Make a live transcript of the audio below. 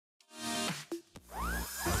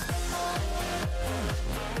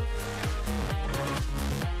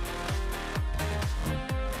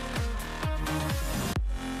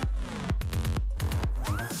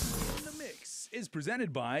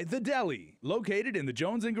presented by The Deli, located in the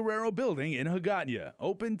Jones and Guerrero building in Hagåtña.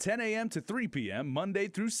 Open 10 a.m. to 3 p.m. Monday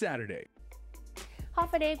through Saturday.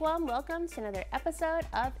 Hawaii Guam, welcome to another episode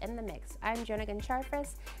of In the Mix. I'm Jonah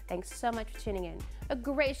Charfris. Thanks so much for tuning in. A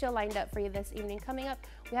great show lined up for you this evening. Coming up,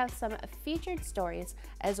 we have some featured stories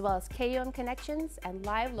as well as KUM connections and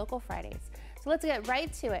live local Fridays. So let's get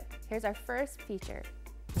right to it. Here's our first feature.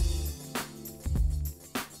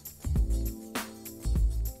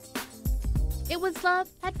 It was love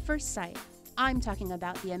at first sight. I'm talking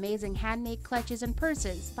about the amazing handmade clutches and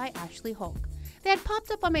purses by Ashley Holck. They had popped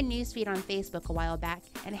up on my newsfeed on Facebook a while back,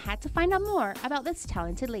 and I had to find out more about this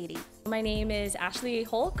talented lady. My name is Ashley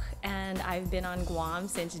Holck, and I've been on Guam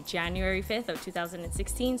since January 5th of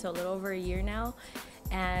 2016, so a little over a year now.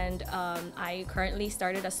 And I currently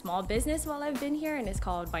started a small business while I've been here, and it's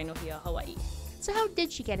called Wainohia Hawaii. So how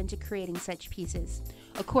did she get into creating such pieces?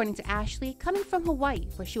 According to Ashley, coming from Hawaii,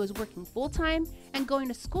 where she was working full-time and going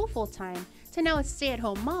to school full-time, to now a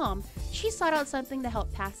stay-at-home mom, she sought out something to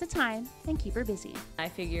help pass the time and keep her busy. I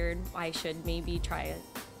figured I should maybe try a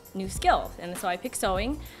new skill, and so I picked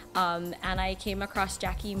sewing, and I came across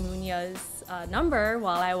Jackie Munya's number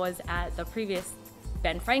while I was at the previous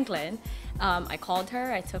Ben Franklin. I called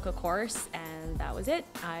her, I took a course, and that was it.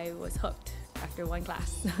 I was hooked after one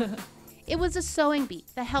class. It was a sewing beat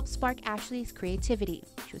that helped spark Ashley's creativity.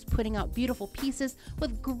 She was putting out beautiful pieces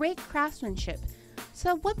with great craftsmanship.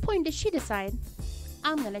 So at what point did she decide,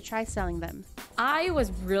 I'm gonna try selling them? I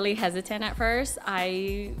was really hesitant at first.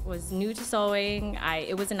 I was new to sewing.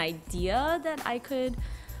 It was an idea that I could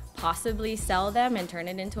possibly sell them and turn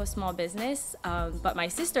it into a small business. But my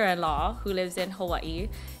sister-in-law, who lives in Hawaii,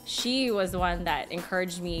 she was the one that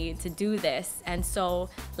encouraged me to do this. And so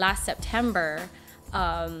last September,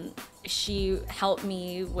 she helped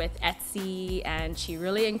me with Etsy, and she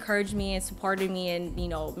really encouraged me and supported me, and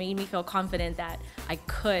made me feel confident that I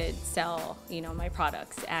could sell my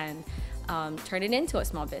products and turn it into a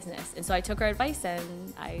small business. And so I took her advice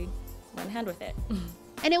and I went hand with it.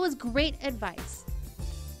 And it was great advice.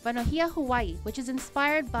 Wainohia Hawaii, which is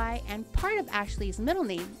inspired by and part of Ashley's middle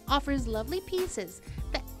name, offers lovely pieces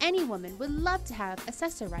that any woman would love to have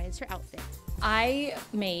accessorize her outfit. I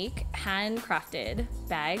make handcrafted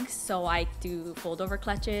bags, so I do fold-over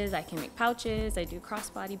clutches, I can make pouches, I do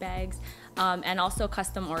crossbody bags, and also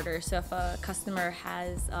custom orders. So if a customer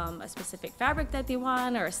has a specific fabric that they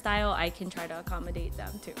want or a style, I can try to accommodate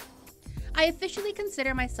them too. I officially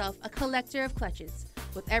consider myself a collector of clutches.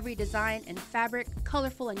 With every design and fabric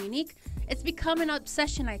colorful and unique, it's become an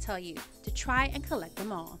obsession, I tell you, to try and collect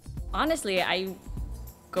them all. Honestly, I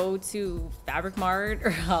go to Fabric Mart,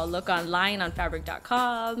 or I'll look online on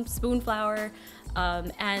fabric.com, Spoonflower,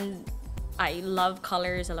 and I love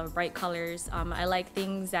colors. I love bright colors. I like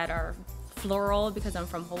things that are floral because I'm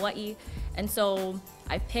from Hawaii, and so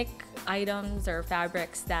I pick items or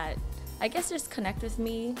fabrics that I guess just connect with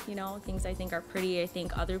me, things I think are pretty, I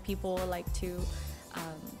think other people like too.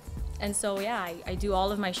 And so yeah, I do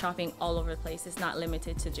all of my shopping all over the place. It's not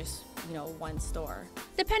limited to just one store.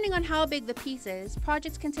 Depending on how big the piece is,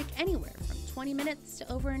 projects can take anywhere from 20 minutes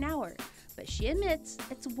to over an hour, but she admits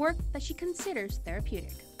it's work that she considers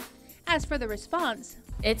therapeutic. As for the response,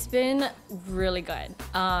 it's been really good.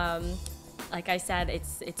 Like I said,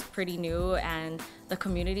 it's pretty new, and the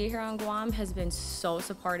community here on Guam has been so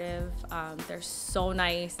supportive. They're so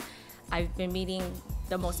nice. I've been meeting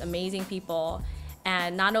the most amazing people.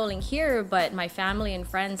 And not only here, but my family and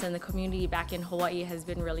friends and the community back in Hawaii has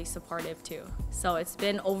been really supportive too. So it's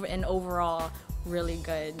been an overall really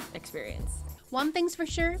good experience. One thing's for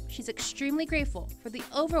sure, she's extremely grateful for the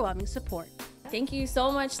overwhelming support. Thank you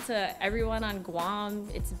so much to everyone on Guam.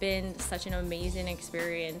 It's been such an amazing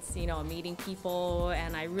experience, meeting people,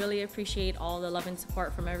 and I really appreciate all the love and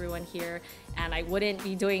support from everyone here. And I wouldn't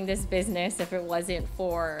be doing this business if it wasn't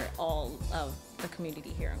for all of the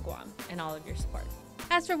community here in Guam and all of your support.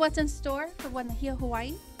 As for what's in store for Wainohia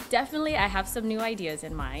Hawaii? Definitely, I have some new ideas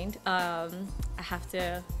in mind. I have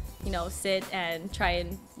to sit and try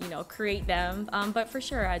and, create them. But for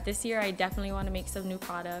sure, this year I definitely want to make some new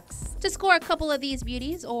products. To score a couple of these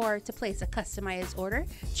beauties or to place a customized order,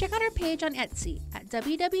 check out our page on Etsy at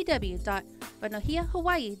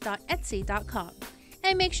www.wainohiahawaii.etsy.com.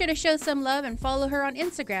 And make sure to show some love and follow her on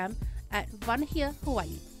Instagram at Wainohia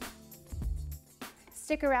Hawaii.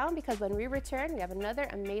 Stick around because when we return, we have another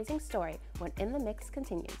amazing story when In the Mix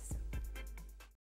continues.